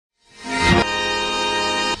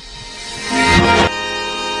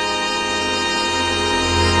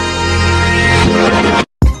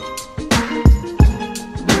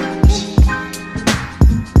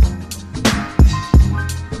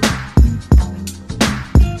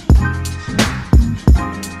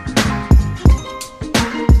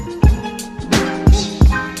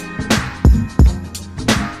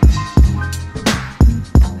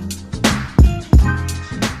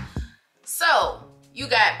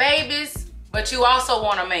babies, but you also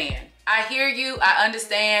want a man. I hear you, I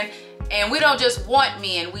understand, and we don't just want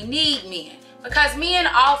men, we need men. Because men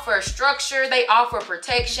offer structure, they offer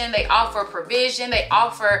protection, they offer provision, they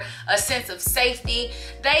offer a sense of safety.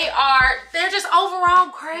 They're just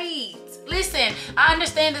overall great. Listen, I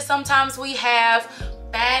understand that sometimes we have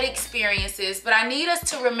bad experiences, but I need us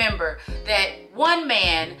to remember that one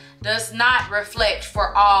man does not reflect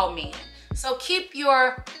for all men. So keep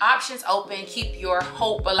your options open, keep your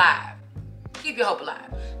hope alive. Keep your hope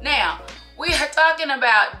alive. Now, we are talking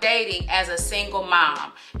about dating as a single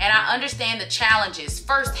mom, and I understand the challenges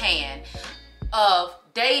firsthand of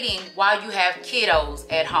dating while you have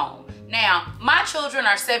kiddos at home. Now, my children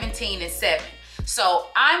are 17 and 7, so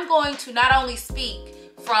I'm going to not only speak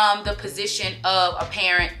from the position of a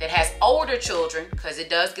parent that has older children, because it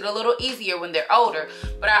does get a little easier when they're older,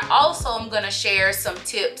 but I also am going to share some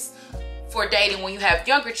tips for dating when you have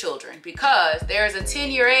younger children, because there's a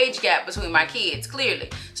 10-year age gap between my kids, clearly.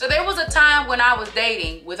 So there was a time when I was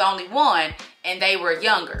dating with only one and they were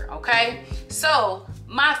younger, okay? So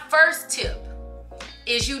my first tip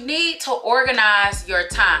is you need to organize your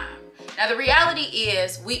time. Now the reality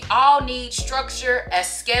is we all need structure, a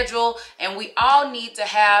schedule, and we all need to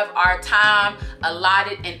have our time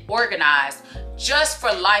allotted and organized just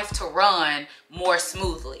for life to run more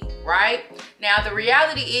smoothly, right? Now the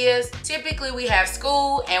reality is typically we have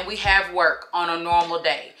school and we have work on a normal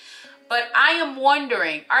day. But I am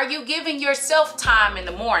wondering, are you giving yourself time in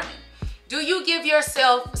the morning? Do you give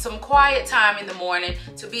yourself some quiet time in the morning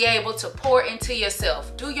to be able to pour into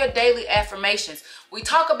yourself? Do your daily affirmations. We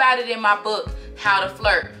talk about it in my book, How to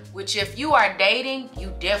Flirt, which if you are dating,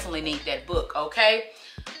 you definitely need that book, okay?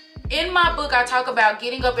 In my book, I talk about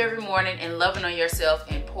getting up every morning and loving on yourself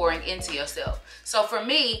and pouring into yourself. So for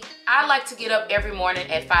me, I like to get up every morning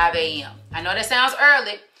at 5 a.m. I know that sounds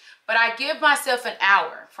early, but I give myself an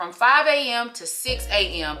hour. From 5 a.m. to 6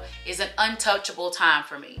 a.m. is an untouchable time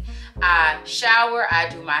for me. I shower, I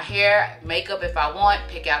do my hair, makeup if I want,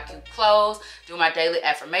 pick out cute clothes, do my daily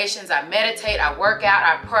affirmations, I meditate, I work out,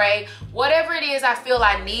 I pray. Whatever it is I feel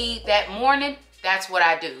I need that morning, that's what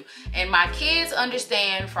I do. And my kids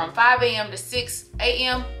understand from 5 a.m. to 6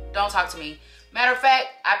 a.m., don't talk to me. Matter of fact,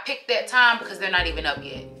 I picked that time because they're not even up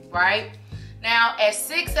yet, right? Now, at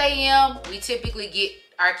 6 a.m., we typically get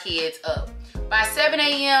our kids up. By 7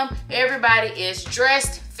 a.m., everybody is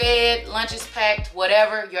dressed, fed, lunch is packed,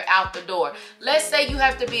 whatever, you're out the door. Let's say you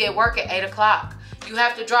have to be at work at 8 o'clock. You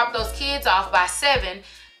have to drop those kids off by 7.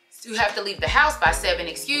 You have to leave the house by 7,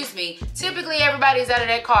 excuse me. Typically, everybody's out of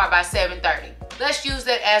that car by 7:30. Let's use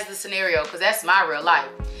that as the scenario because that's my real life.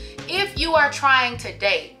 If you are trying to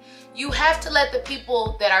date, you have to let the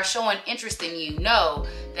people that are showing interest in you know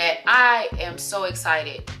that I am so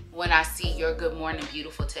excited when I see your good morning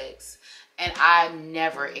beautiful text, and I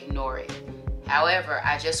never ignore it. However,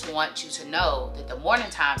 I just want you to know that the morning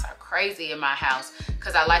times are crazy in my house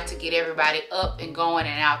because I like to get everybody up and going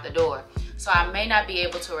and out the door. So I may not be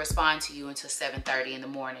able to respond to you until 7:30 in the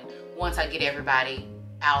morning once I get everybody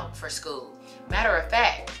out for school. Matter of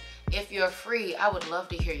fact, if you're free, I would love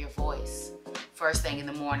to hear your voice first thing in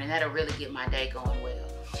the morning. That'll really get my day going well.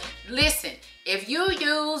 Listen, if you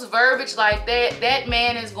use verbiage like that, that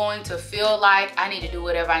man is going to feel like I need to do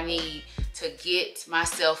whatever I need to get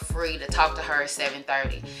myself free to talk to her at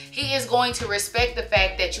 7:30. He is going to respect the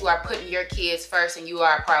fact that you are putting your kids first and you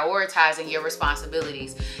are prioritizing your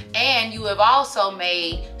responsibilities. And you have also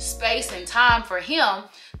made space and time for him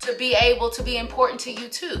to be able to be important to you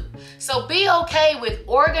too. So be okay with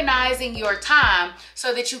organizing your time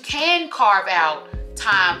so that you can carve out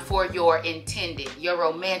time for your intended, your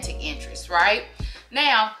romantic interest, right?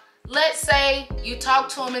 Now, let's say you talk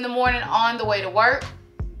to him in the morning on the way to work.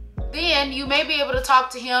 Then you may be able to talk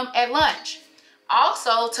to him at lunch.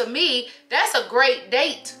 Also, to me, that's a great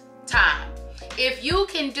date time. If you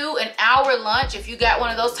can do an hour lunch, if you got one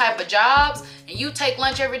of those type of jobs and you take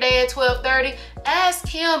lunch every day at 12:30, ask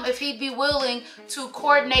him if he'd be willing to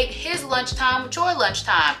coordinate his lunchtime with your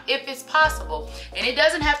lunchtime, if it's possible. And it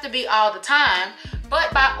doesn't have to be all the time,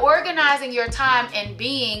 but by organizing your time and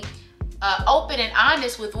being open and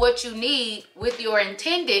honest with what you need with your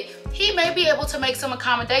intended, he may be able to make some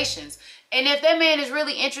accommodations. And if that man is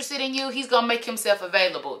really interested in you, he's gonna make himself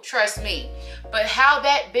available, trust me. But how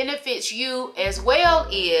that benefits you as well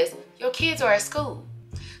is your kids are at school.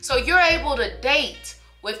 So you're able to date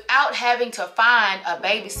without having to find a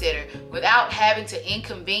babysitter, without having to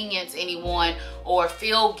inconvenience anyone or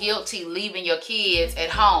feel guilty leaving your kids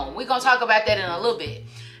at home. We're gonna talk about that in a little bit.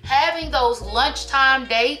 Having those lunchtime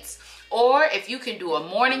dates, or if you can do a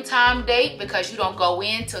morning time date because you don't go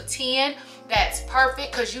in till 10, that's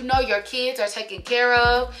perfect because you know your kids are taken care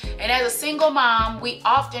of. And as a single mom, we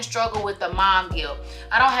often struggle with the mom guilt.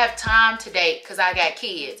 I don't have time to date because I got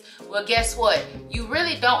kids. Well, guess what? You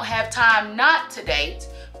really don't have time not to date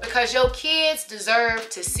because your kids deserve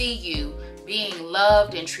to see you being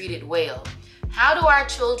loved and treated well. How do our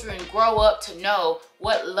children grow up to know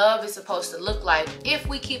what love is supposed to look like if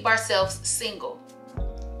we keep ourselves single?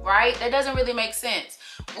 Right? That doesn't really make sense.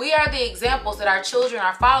 We are the examples that our children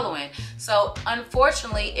are following. So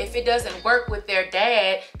unfortunately, if it doesn't work with their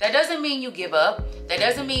dad, that doesn't mean you give up. That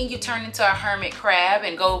doesn't mean you turn into a hermit crab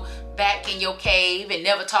and go back in your cave and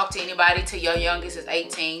never talk to anybody till your youngest is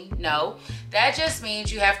 18. No, that just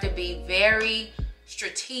means you have to be very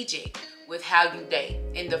strategic with how you date.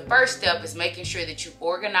 And the first step is making sure that you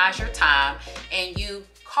organize your time and you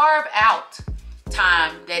carve out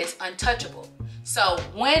time that is untouchable. So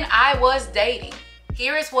when I was dating,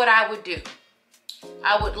 here is what I would do.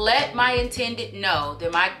 I would let my intended know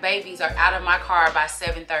that my babies are out of my car by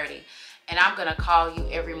 7:30 and I'm gonna call you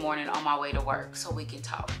every morning on my way to work so we can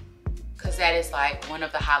talk. Because that is like one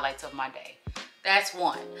of the highlights of my day. That's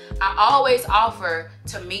one. I always offer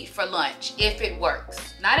to meet for lunch if it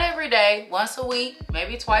works. Not every day, once a week,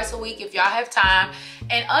 maybe twice a week if y'all have time.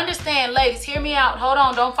 And understand, ladies, hear me out. Hold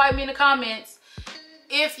on, don't fight me in the comments.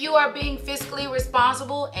 If you are being fiscally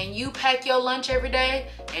responsible and you pack your lunch every day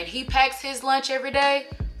and he packs his lunch every day,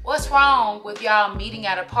 what's wrong with y'all meeting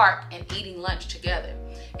at a park and eating lunch together?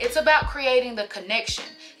 It's about creating the connection.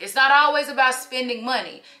 It's not always about spending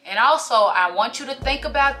money. And also, I want you to think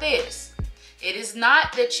about this. It is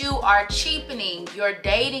not that you are cheapening your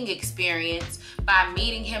dating experience by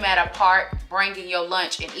meeting him at a park, bringing your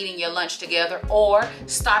lunch and eating your lunch together, or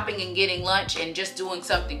stopping and getting lunch and just doing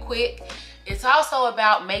something quick. It's also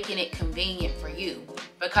about making it convenient for you.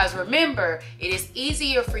 Because remember, it is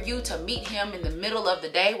easier for you to meet him in the middle of the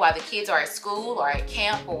day while the kids are at school or at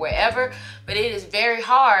camp or wherever, but it is very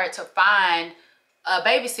hard to find a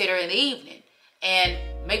babysitter in the evening and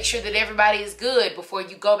make sure that everybody is good before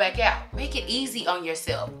you go back out. Make it easy on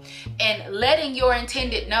yourself. And letting your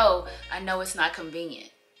intended know, I know it's not convenient,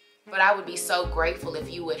 but I would be so grateful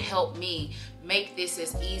if you would help me make this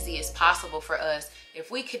as easy as possible for us. If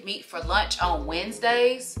we could meet for lunch on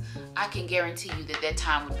Wednesdays, I can guarantee you that that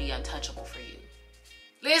time would be untouchable for you.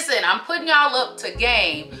 Listen, I'm putting y'all up to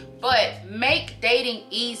game, but make dating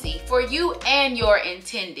easy for you and your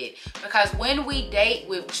intended. Because when we date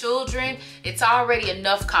with children, it's already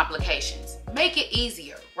enough complications. Make it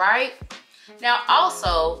easier, right? Now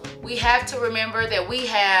also, we have to remember that we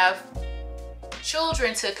have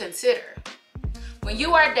children to consider. When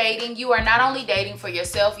you are dating, you are not only dating for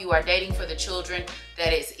yourself, you are dating for the children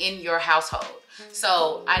that is in your household.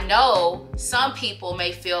 So I know some people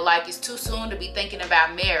may feel like it's too soon to be thinking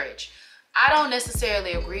about marriage. I don't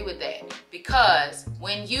necessarily agree with that, because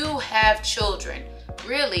when you have children,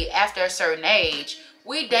 really after a certain age,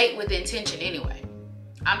 we date with intention anyway.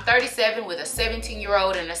 I'm 37 with a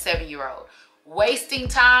 17-year-old and a 7-year-old. Wasting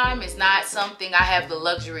time is not something I have the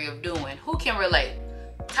luxury of doing. Who can relate?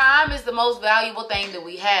 Time is the most valuable thing that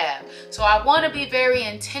we have. So I want to be very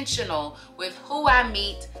intentional with who I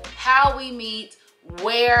meet, how we meet,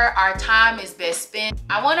 where our time is best spent.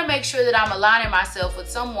 I want to make sure that I'm aligning myself with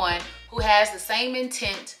someone who has the same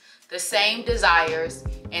intent, the same desires,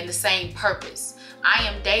 and the same purpose. I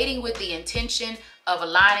am dating with the intention of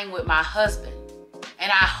aligning with my husband.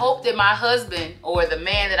 And I hope that my husband, or the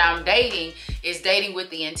man that I'm dating, is dating with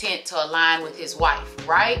the intent to align with his wife,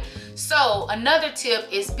 right? So another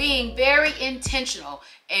tip is being very intentional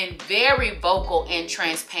and very vocal and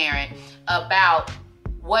transparent about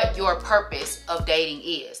what your purpose of dating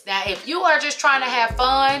is. Now, if you are just trying to have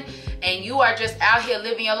fun and you are just out here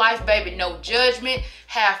living your life, baby, no judgment,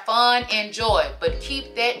 have fun, enjoy, but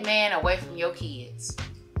keep that man away from your kids.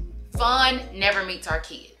 Fun never meets our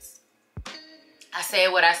kids. I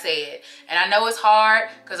said what I said. And I know it's hard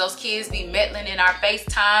because those kids be meddling in our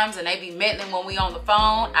FaceTimes and they be meddling when we on the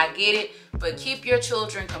phone. I get it. But keep your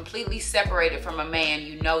children completely separated from a man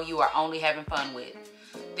you know you are only having fun with.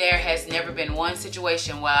 There has never been one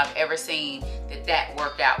situation where I've ever seen that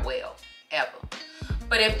worked out well, ever.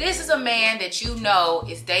 But if this is a man that you know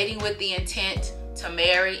is dating with the intent to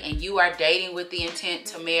marry, and you are dating with the intent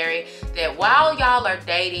to marry, that while y'all are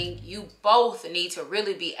dating, you both need to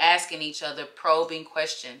really be asking each other probing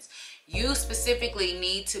questions. You specifically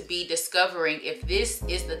need to be discovering if this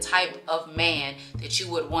is the type of man that you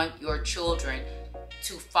would want your children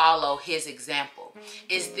to follow his example.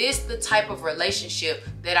 Is this the type of relationship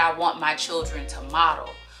that I want my children to model?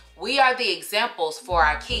 We are the examples for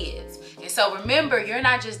our kids. And so remember, you're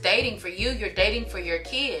not just dating for you, you're dating for your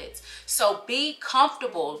kids. So be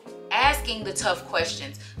comfortable asking the tough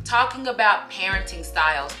questions, talking about parenting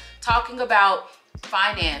styles, talking about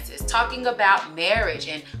finances, talking about marriage,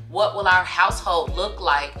 and what will our household look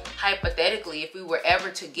like hypothetically if we were ever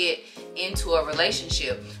to get into a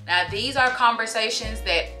relationship. Now, these are conversations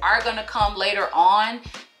that are going to come later on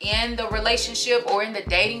in the relationship or in the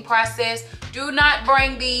dating process. Do not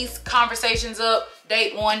bring these conversations up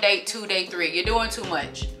date 1, date 2, date 3. You're doing too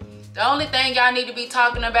much. The only thing y'all need to be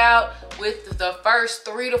talking about with the first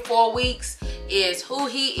 3 to 4 weeks is who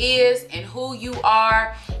he is and who you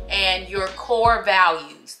are and your core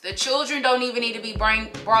values. The children don't even need to be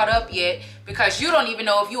brought up yet because you don't even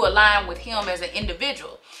know if you align with him as an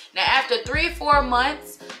individual. Now, after 3 or 4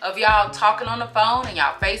 months of y'all talking on the phone and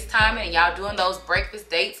y'all FaceTiming and y'all doing those breakfast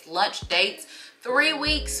dates, lunch dates, 3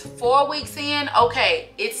 weeks, 4 weeks in,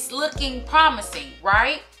 okay, it's looking promising,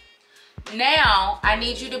 right? Now, I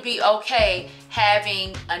need you to be okay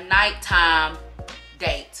having a nighttime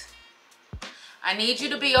date. I need you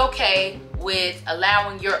to be okay with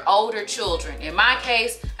allowing your older children. In my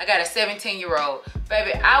case, I got a 17-year-old.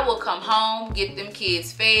 Baby, I will come home, get them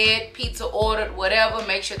kids fed, pizza ordered, whatever,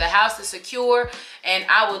 make sure the house is secure, and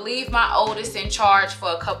I will leave my oldest in charge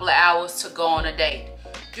for a couple of hours to go on a date.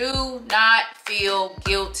 Do not feel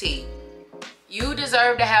guilty. You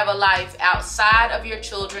deserve to have a life outside of your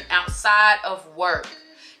children, outside of work.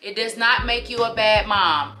 It does not make you a bad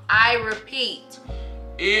mom. I repeat.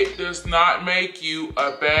 It does not make you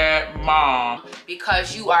a bad mom.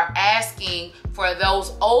 Because you are asking for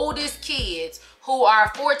those oldest kids who are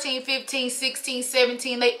 14, 15, 16,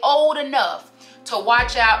 17. They old enough to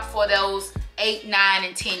watch out for those 8, 9,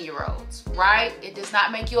 and 10-year-olds, right? It does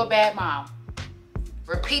not make you a bad mom.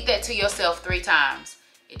 Repeat that to yourself 3 times.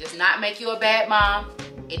 It does not make you a bad mom.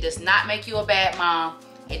 It does not make you a bad mom.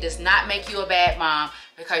 It does not make you a bad mom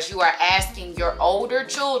because you are asking your older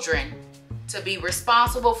children to be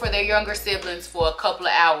responsible for their younger siblings for a couple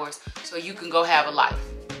of hours so you can go have a life,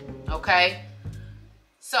 okay?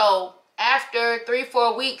 So after 3 or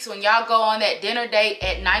 4 weeks, when y'all go on that dinner date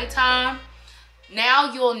at nighttime,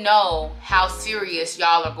 now you'll know how serious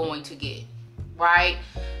y'all are going to get, right?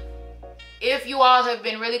 If you all have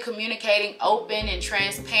been really communicating open and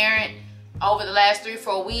transparent over the last 3 or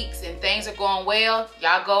 4 weeks and things are going well,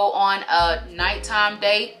 y'all go on a nighttime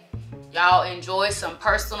date, y'all enjoy some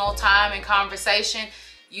personal time and conversation,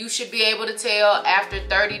 you should be able to tell after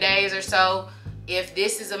 30 days or so if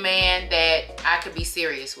this is a man that I could be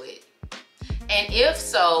serious with. And if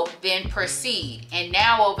so, then proceed. And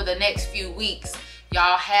now over the next few weeks,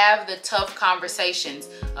 y'all have the tough conversations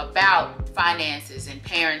about finances and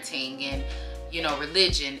parenting and, you know,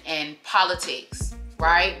 religion and politics,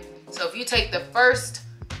 right? So if you take the first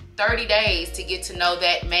 30 days to get to know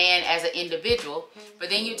that man as an individual, but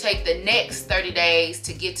then you take the next 30 days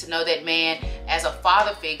to get to know that man as a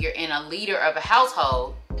father figure and a leader of a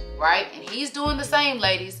household, right? And he's doing the same,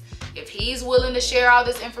 ladies. If he's willing to share all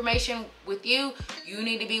this information with you, you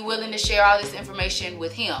need to be willing to share all this information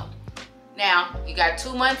with him. Now, you got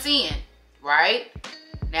 2 months in, right?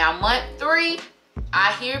 Now, month 3,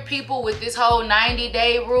 I hear people with this whole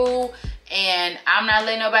 90-day rule, and I'm not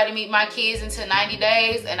letting nobody meet my kids until 90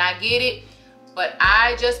 days, and I get it. But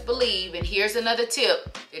I just believe, and here's another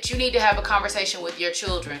tip, that you need to have a conversation with your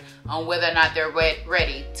children on whether or not they're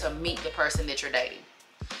ready to meet the person that you're dating.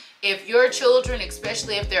 If your children,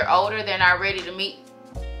 especially if they're older, they're not ready to meet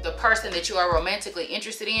the person that you are romantically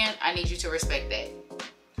interested in, I need you to respect that.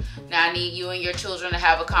 Now, I need you and your children to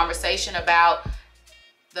have a conversation about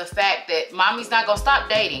the fact that mommy's not gonna stop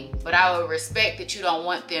dating, but I would respect that you don't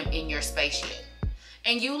want them in your space yet.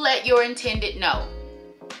 And you let your intended know,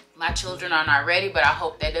 my children are not ready, but I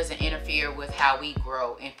hope that doesn't interfere with how we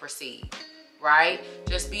grow and proceed, right?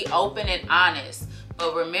 Just be open and honest.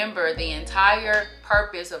 But remember, the entire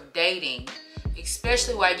purpose of dating,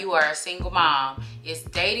 especially while you are a single mom, is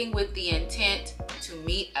dating with the intent to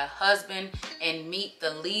meet a husband and meet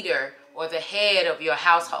the leader or the head of your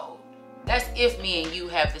household. That's if me and you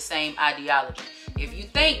have the same ideology. If you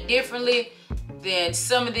think differently, then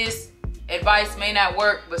some of this advice may not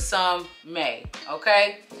work, but some may,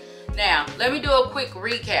 okay? Now, let me do a quick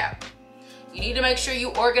recap. You need to make sure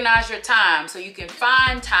you organize your time so you can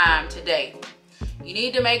find time to date. You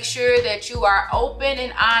need to make sure that you are open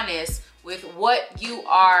and honest with what you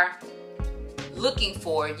are looking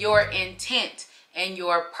for, your intent and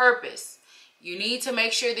your purpose. You need to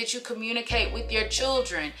make sure that you communicate with your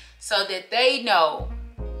children so that they know,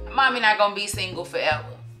 mommy not gonna be single forever.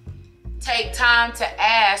 Take time to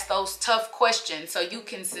ask those tough questions so you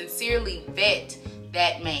can sincerely vet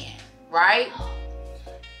that man, right?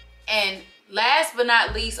 And Last but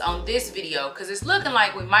not least on this video, because it's looking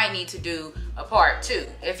like we might need to do a part 2.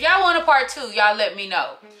 If y'all want a part 2, y'all let me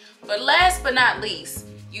know. But last but not least,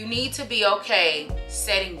 you need to be okay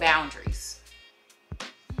setting boundaries.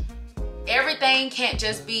 Everything can't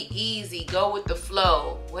just be easy, go with the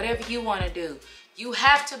flow, whatever you want to do. You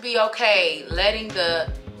have to be okay letting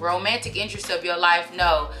the romantic interest of your life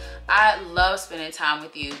know, I love spending time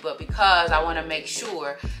with you, but because I want to make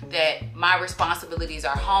sure that my responsibilities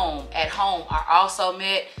at home are also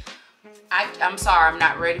met, I'm sorry, I'm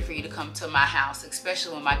not ready for you to come to my house,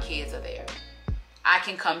 especially when my kids are there. I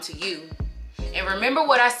can come to you. And remember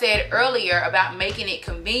what I said earlier about making it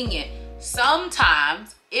convenient.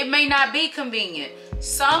 Sometimes it may not be convenient.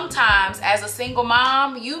 Sometimes as a single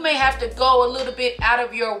mom, you may have to go a little bit out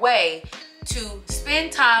of your way to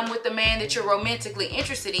spend time with the man that you're romantically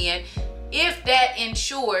interested in, if that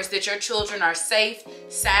ensures that your children are safe,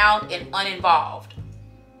 sound, and uninvolved.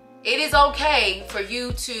 It is okay for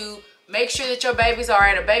you to make sure that your babies are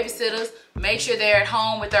at a babysitter's, make sure they're at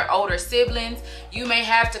home with their older siblings. You may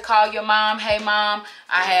have to call your mom, hey mom,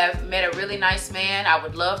 I have met a really nice man. I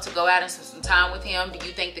would love to go out and spend some time with him. Do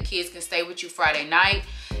you think the kids can stay with you Friday night?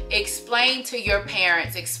 Explain to your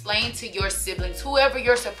parents, explain to your siblings, whoever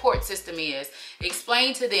your support system is,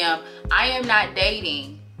 explain to them, I am not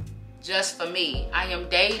dating just for me. I am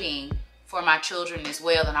dating for my children as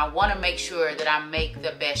well, and I want to make sure that I make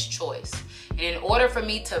the best choice. And in order for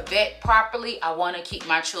me to vet properly, I want to keep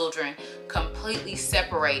my children completely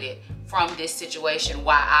separated from this situation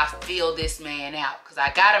while I feel this man out, because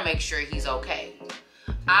I got to make sure he's okay.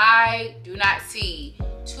 I do not see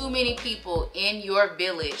too many people in your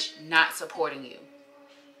village not supporting you,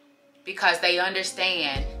 because they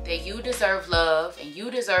understand that you deserve love and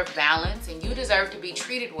you deserve balance and you deserve to be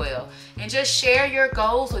treated well. And just share your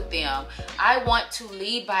goals with them. I want to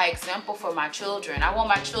lead by example for my children. I want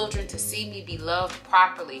my children to see me be loved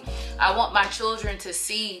properly. I want my children to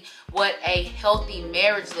see what a healthy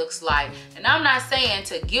marriage looks like. And I'm not saying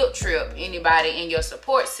to guilt trip anybody in your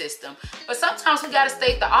support system, but sometimes we got to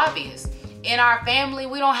state the obvious. In our family,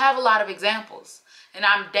 we don't have a lot of examples. And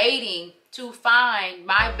I'm dating to find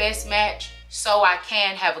my best match so I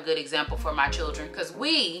can have a good example for my children, because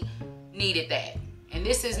we needed that. And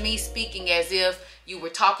this is me speaking as if you were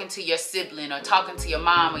talking to your sibling or talking to your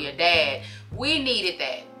mom or your dad. We needed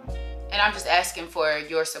that. And I'm just asking for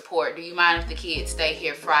your support. Do you mind if the kids stay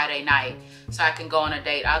here Friday night so I can go on a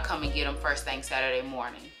date? I'll come and get them first thing Saturday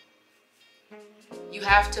morning. You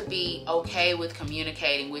have to be okay with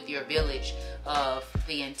communicating with your village of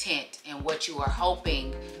the intent and what you are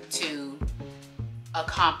hoping to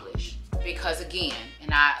accomplish. Because again,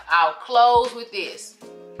 and I'll close with this,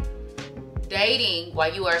 dating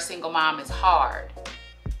while you are a single mom is hard.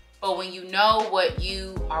 But when you know what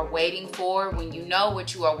you are waiting for, when you know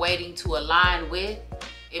what you are waiting to align with,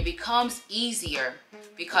 it becomes easier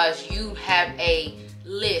because you have a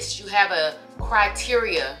list, you have a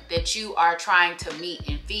criteria that you are trying to meet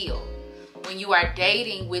and feel. When you are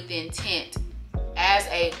dating with intent as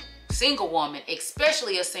a single woman,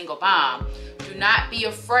 especially a single mom, do not be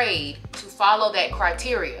afraid to follow that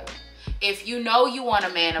criteria. If you know you want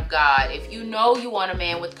a man of God, if you know you want a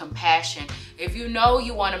man with compassion, if you know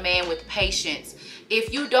you want a man with patience,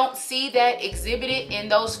 if you don't see that exhibited in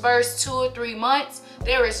those first 2 or 3 months,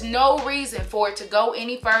 there is no reason for it to go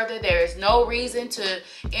any further. There is no reason to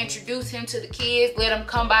introduce him to the kids, let him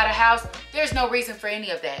come by the house. There's no reason for any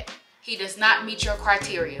of that. He does not meet your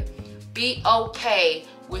criteria. Be okay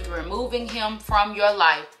with removing him from your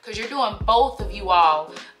life, because you're doing both of you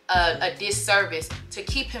all a disservice to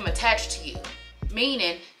keep him attached to you.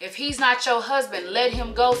 Meaning, if he's not your husband, let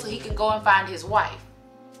him go so he can go and find his wife.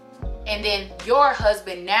 And then your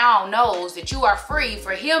husband now knows that you are free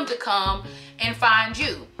for him to come and find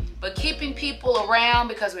you. But keeping people around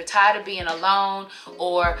because we're tired of being alone,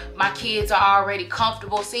 or my kids are already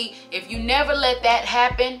comfortable. See, if you never let that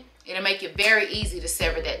happen, it'll make it very easy to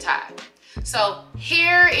sever that tie. So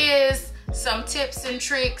here is some tips and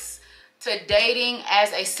tricks to dating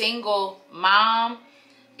as a single mom.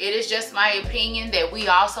 It is just my opinion that we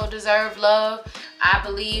also deserve love. I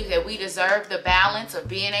believe that we deserve the balance of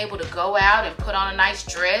being able to go out and put on a nice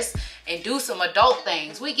dress and do some adult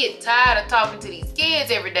things. We get tired of talking to these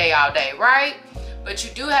kids every day, all day, right? But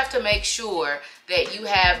you do have to make sure that you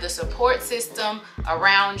have the support system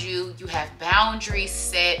around you, you have boundaries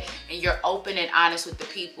set, and you're open and honest with the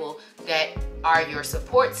people that are your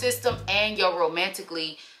support system and your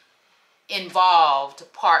romantically involved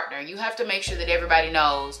partner. You have to make sure that everybody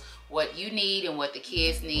knows what you need and what the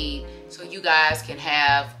kids need so you guys can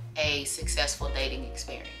have a successful dating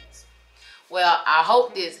experience. Well, I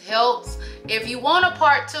hope this helps. If you want a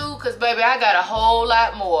part 2, because baby, I got a whole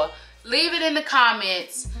lot more, leave it in the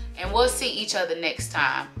comments and we'll see each other next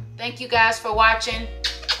time. Thank you guys for watching.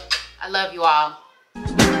 I love you all.